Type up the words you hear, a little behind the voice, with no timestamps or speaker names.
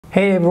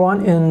Hey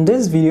everyone, in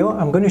this video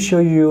I'm going to show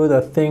you the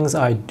things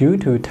I do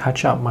to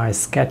touch up my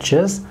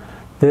sketches.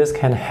 This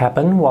can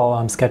happen while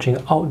I'm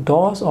sketching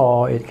outdoors,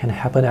 or it can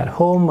happen at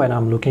home when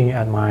I'm looking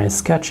at my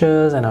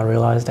sketches and I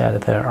realize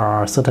that there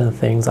are certain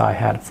things I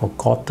had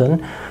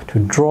forgotten to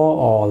draw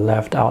or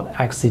left out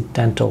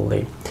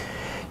accidentally.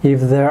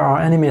 If there are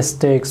any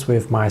mistakes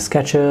with my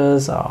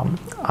sketches,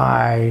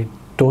 I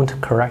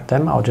don't correct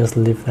them. I'll just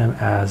leave them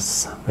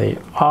as they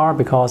are,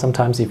 because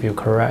sometimes if you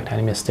correct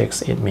any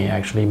mistakes, it may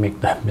actually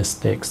make the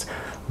mistakes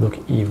look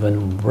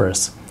even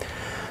worse.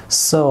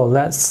 So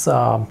let's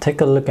take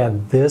a look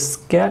at this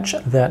sketch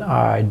that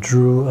I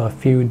drew a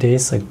few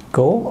days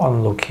ago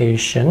on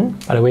location.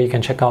 By the way, you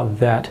can check out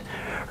that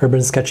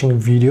urban sketching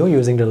video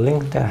using the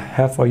link that I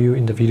have for you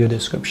in the video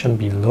description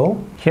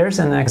below. Here's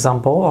an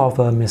example of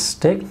a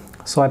mistake.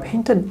 So I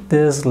painted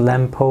this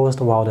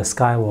lamppost while the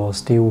sky was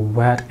still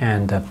wet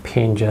and the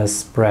paint just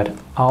spread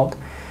out.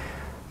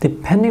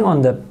 Depending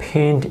on the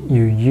paint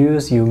you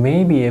use, you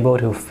may be able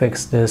to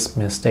fix this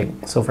mistake.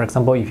 So for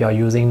example, if you are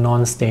using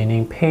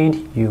non-staining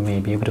paint, you may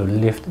be able to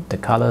lift the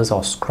colors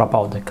or scrub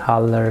out the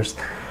colors.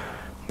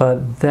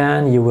 But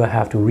then you will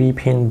have to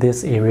repaint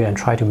this area and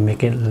try to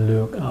make it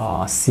look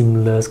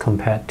seamless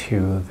compared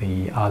to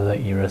the other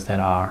areas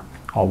that are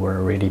or were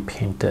already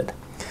painted.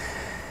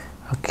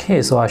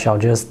 Okay, so I shall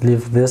just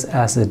leave this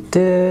as it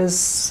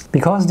is.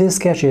 Because this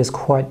sketch is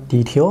quite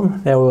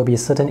detailed, there will be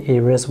certain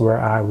areas where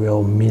I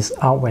will miss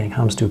out when it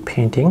comes to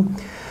painting.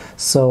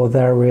 So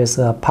there is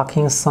a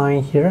parking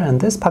sign here,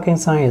 and this parking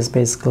sign is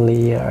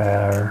basically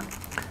an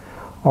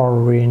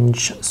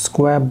orange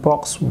square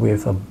box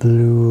with a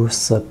blue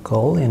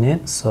circle in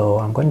it. So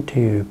I'm going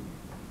to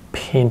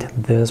paint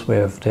this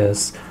with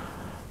this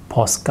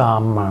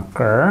Posca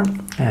marker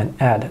and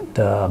add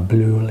the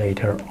blue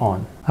later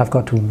on. I've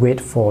got to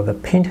wait for the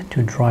paint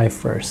to dry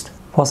first.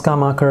 Posca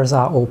markers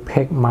are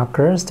opaque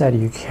markers that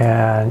you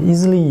can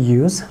easily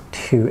use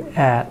to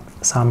add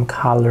some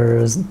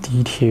colors,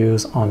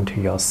 details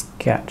onto your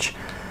sketch.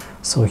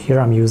 So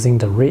here I'm using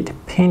the red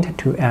paint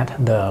to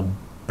add the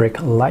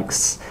brake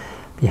lights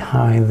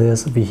behind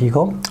this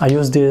vehicle. I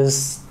use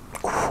this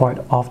quite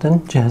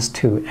often just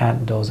to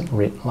add those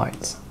red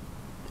lights,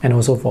 and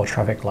also for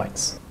traffic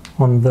lights.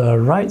 On the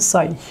right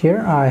side here,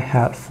 I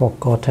had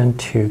forgotten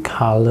to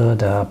color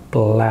the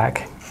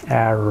black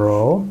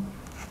arrow.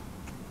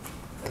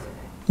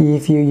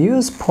 If you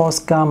use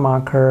Posca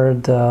marker,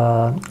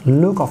 the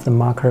look of the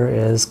marker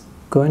is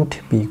going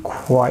to be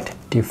quite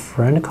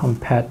different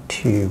compared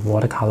to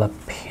watercolor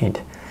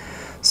paint.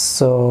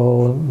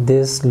 So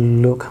this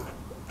look,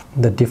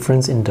 the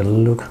difference in the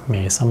look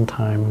may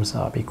sometimes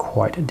be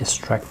quite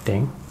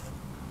distracting.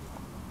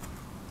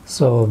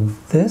 So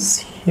this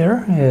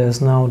here is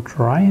now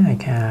dry. I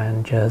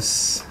can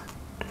just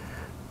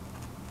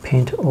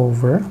paint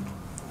over.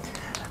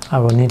 I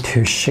will need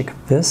to shake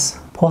this.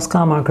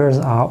 Posca markers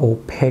are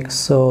opaque,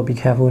 so be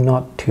careful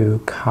not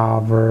to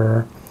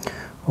cover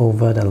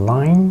over the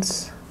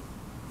lines.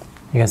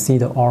 You can see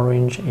the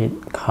orange,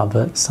 it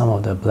covered some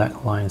of the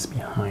black lines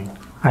behind.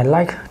 I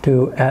like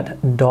to add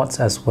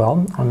dots as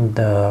well on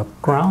the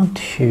ground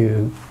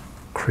to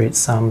create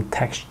some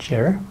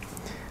texture.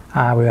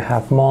 I will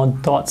have more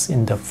dots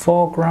in the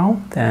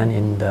foreground than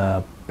in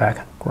the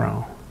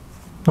background.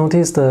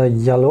 Notice the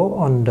yellow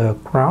on the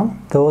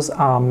ground. Those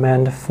are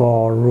meant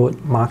for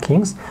road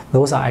markings.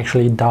 Those are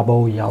actually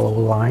double yellow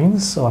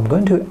lines. So I'm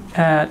going to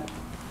add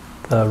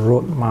the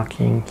road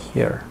marking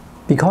here.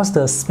 Because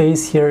the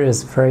space here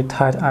is very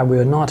tight, I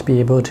will not be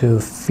able to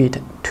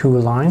fit two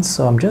lines.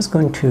 So I'm just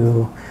going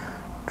to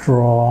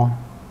draw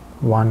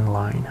one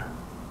line.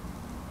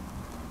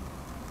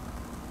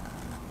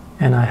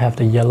 And I have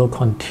the yellow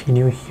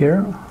continue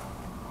here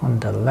on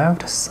the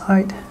left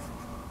side,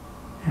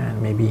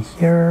 and maybe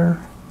here.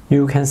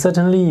 You can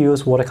certainly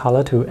use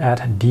watercolor to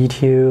add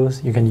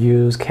details. You can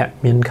use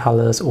cadmium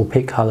colors,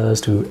 opaque colors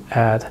to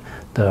add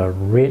the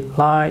red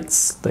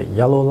lights, the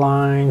yellow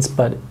lines,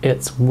 but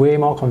it's way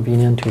more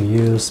convenient to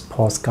use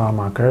Posca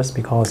markers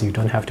because you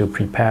don't have to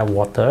prepare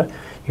water.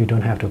 You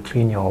don't have to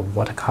clean your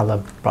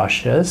watercolor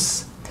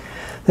brushes.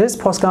 These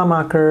Posca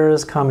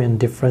markers come in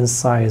different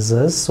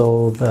sizes,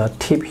 so the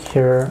tip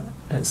here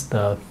is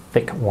the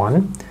thick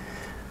one.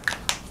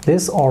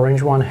 This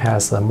orange one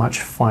has a much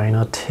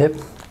finer tip.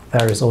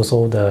 There is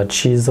also the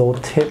chisel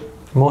tip.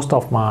 Most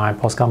of my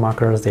Posca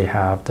markers, they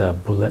have the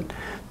bullet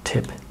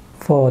tip.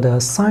 For the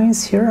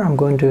signs here, I'm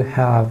going to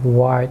have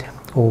white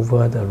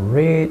over the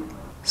red.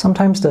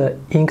 Sometimes the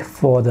ink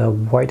for the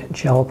white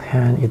gel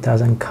pen, it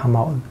doesn't come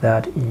out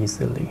that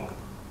easily.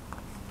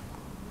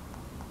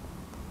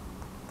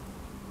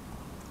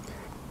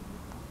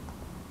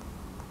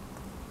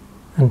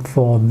 And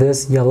for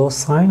this yellow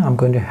sign, I'm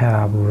going to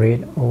have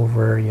red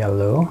over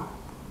yellow.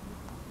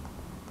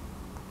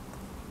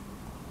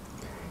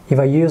 If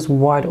I use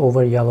white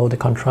over yellow, the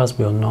contrast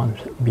will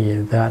not be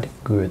that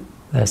good.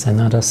 There's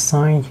another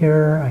sign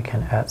here. I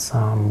can add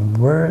some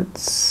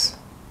words.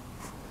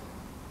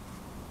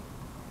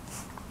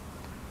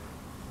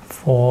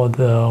 For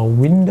the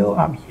window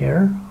up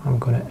here, I'm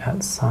going to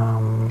add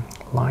some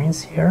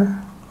lines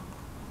here.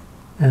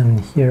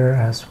 And here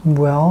as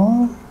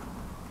well.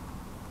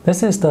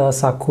 This is the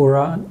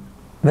Sakura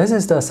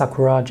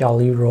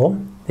Jelly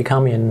Roll. They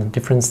come in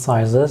different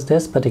sizes.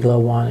 This particular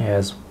one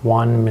is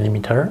 1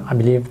 millimeter. I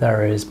believe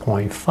there is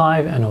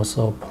 0.5 and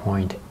also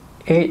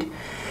 0.8.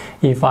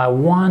 If I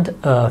want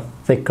a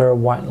thicker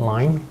white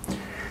line,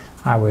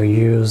 I will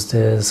use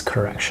this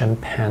correction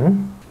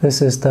pen. This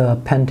is the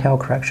Pentel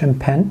correction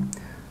pen.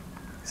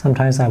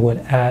 Sometimes I would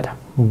add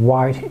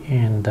white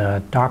in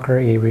the darker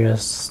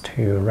areas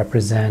to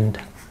represent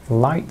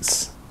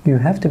lights. You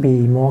have to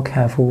be more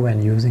careful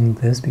when using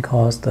this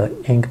because the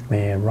ink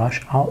may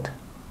rush out.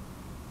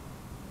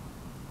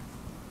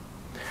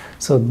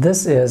 So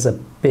this is a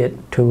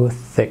bit too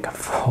thick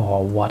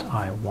for what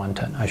I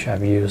wanted. I should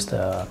have used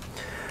a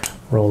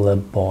roller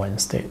ball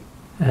instead.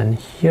 And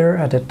here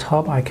at the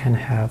top I can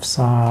have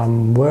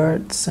some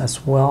words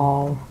as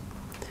well.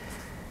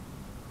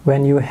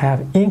 When you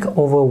have ink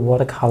over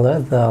watercolor,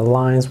 the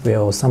lines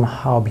will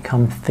somehow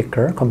become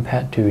thicker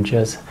compared to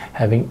just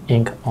having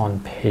ink on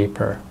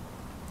paper.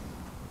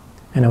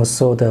 And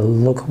also the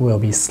look will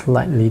be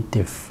slightly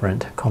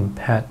different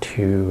compared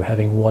to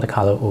having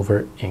watercolor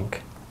over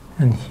ink.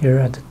 And here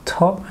at the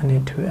top I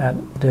need to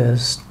add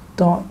these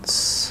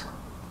dots.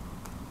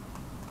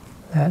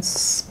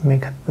 Let's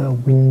make the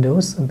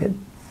windows a bit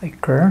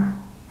thicker.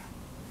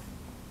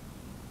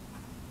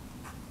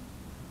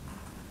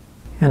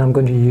 And I'm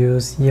going to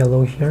use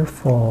yellow here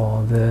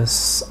for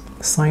this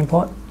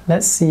signboard.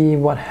 Let's see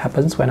what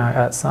happens when I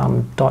add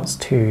some dots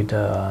to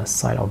the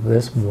side of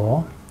this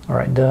wall.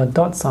 Alright, the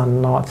dots are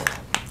not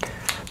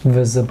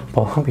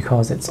visible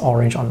because it's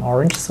orange on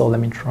orange, so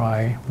let me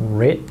try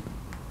red.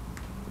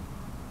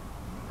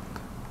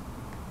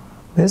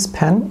 This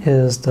pen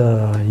is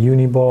the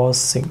Uniball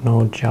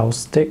Signal Gel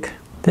Stick.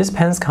 These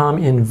pens come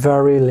in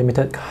very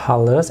limited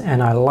colors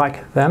and I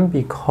like them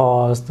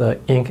because the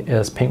ink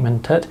is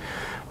pigmented,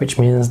 which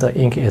means the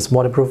ink is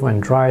waterproof when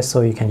dry,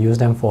 so you can use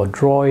them for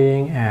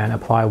drawing and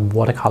apply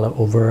watercolor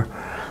over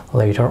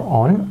later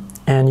on.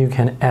 And you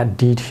can add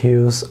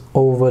details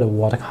over the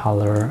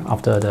watercolor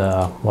after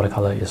the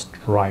watercolor is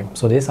dry.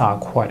 So these are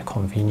quite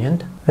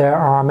convenient. There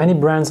are many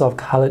brands of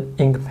colored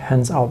ink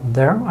pens out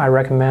there. I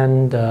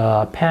recommend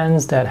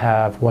pens that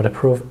have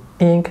waterproof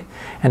ink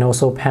and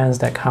also pens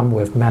that come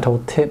with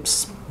metal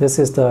tips. This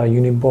is the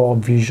Uniball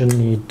Vision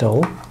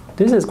Needle.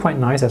 This is quite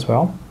nice as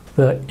well.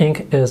 The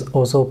ink is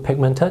also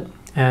pigmented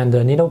and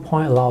the needle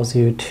point allows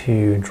you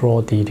to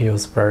draw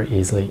details very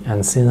easily,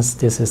 and since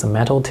this is a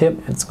metal tip,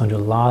 it's going to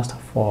last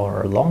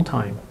for a long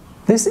time.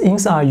 These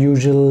inks are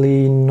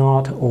usually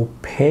not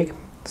opaque,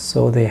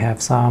 so they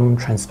have some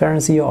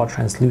transparency or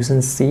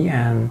translucency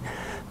and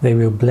they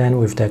will blend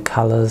with the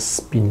colors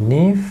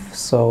beneath,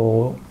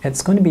 so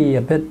it's going to be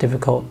a bit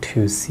difficult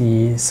to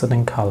see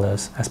certain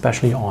colors,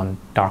 especially on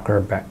darker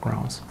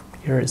backgrounds.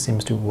 Here it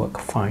seems to work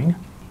fine.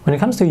 When it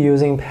comes to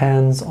using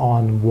pens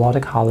on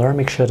watercolor,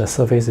 make sure the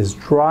surface is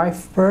dry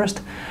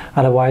first,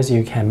 otherwise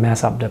you can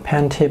mess up the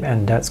pen tip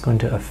and that's going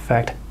to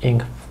affect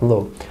ink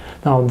flow.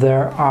 Now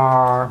there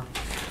are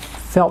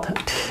felt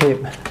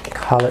tip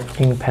colored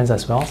ink pens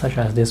as well, such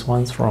as these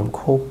ones from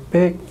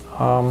Copic.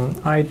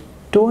 I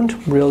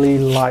don't really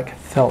like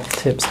felt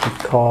tips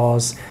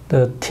because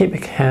the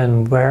tip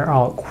can wear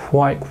out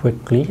quite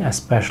quickly,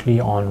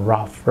 especially on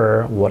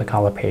rougher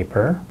watercolor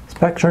paper.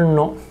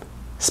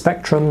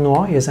 Spectrum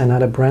Noir is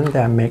another brand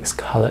that makes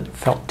colored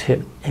felt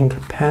tip ink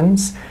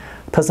pens.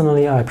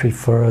 Personally, I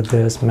prefer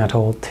these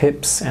metal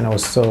tips and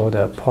also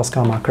the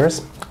Posca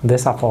markers.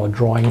 These are for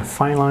drawing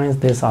fine lines,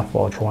 these are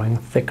for drawing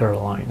thicker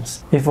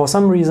lines. If for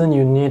some reason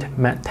you need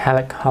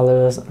metallic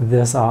colors,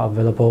 these are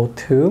available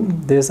too.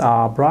 These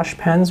are brush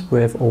pens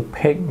with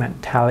opaque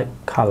metallic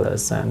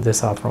colors and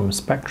these are from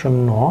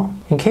Spectrum Noir.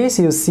 In case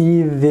you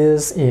see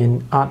this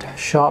in art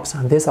shops,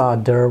 these are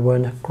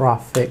Derwent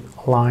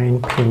graphic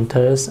line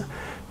printers.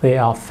 They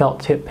are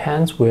felt tip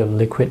pens with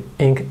liquid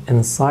ink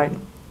inside.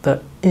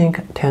 The ink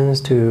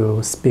tends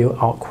to spill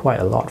out quite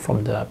a lot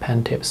from the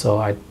pen tip, so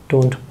I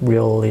don't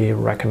really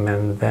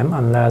recommend them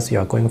unless you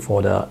are going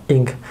for the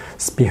ink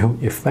spill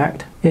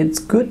effect. It's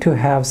good to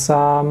have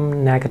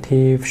some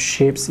negative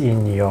shapes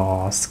in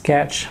your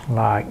sketch,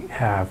 like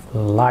have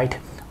light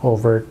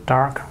over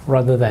dark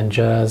rather than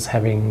just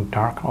having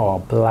dark or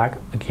black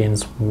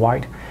against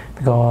white,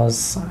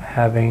 because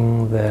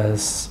having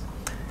this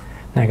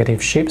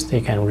negative shapes, they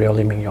can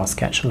really make your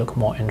sketch look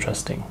more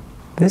interesting.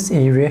 This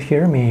area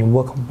here may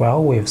work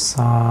well with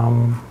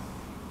some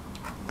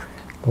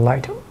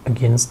light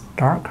against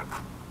dark.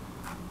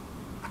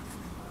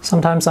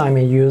 Sometimes I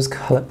may use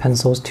colored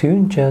pencils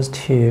too, just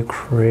to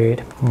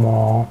create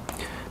more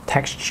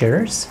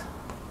textures.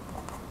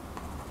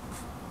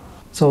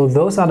 So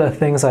those are the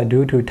things I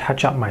do to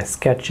touch up my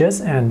sketches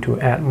and to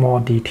add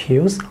more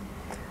details.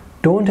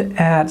 Don't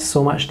add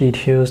so much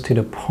details to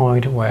the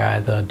point where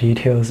the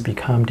details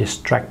become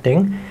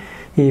distracting.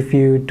 If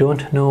you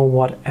don't know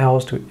what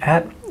else to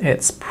add,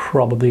 it's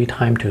probably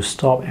time to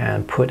stop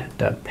and put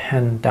the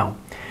pen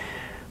down.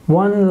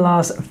 One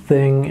last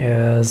thing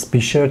is be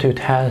sure to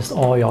test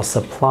all your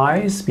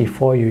supplies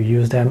before you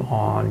use them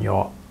on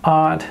your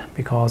art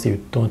because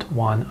you don't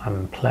want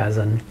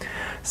unpleasant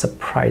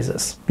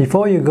surprises.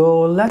 Before you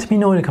go, let me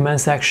know in the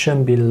comment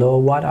section below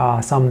what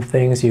are some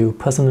things you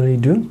personally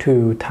do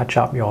to touch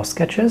up your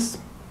sketches.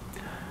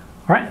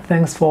 Alright,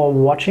 thanks for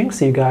watching.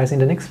 See you guys in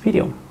the next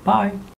video. Bye!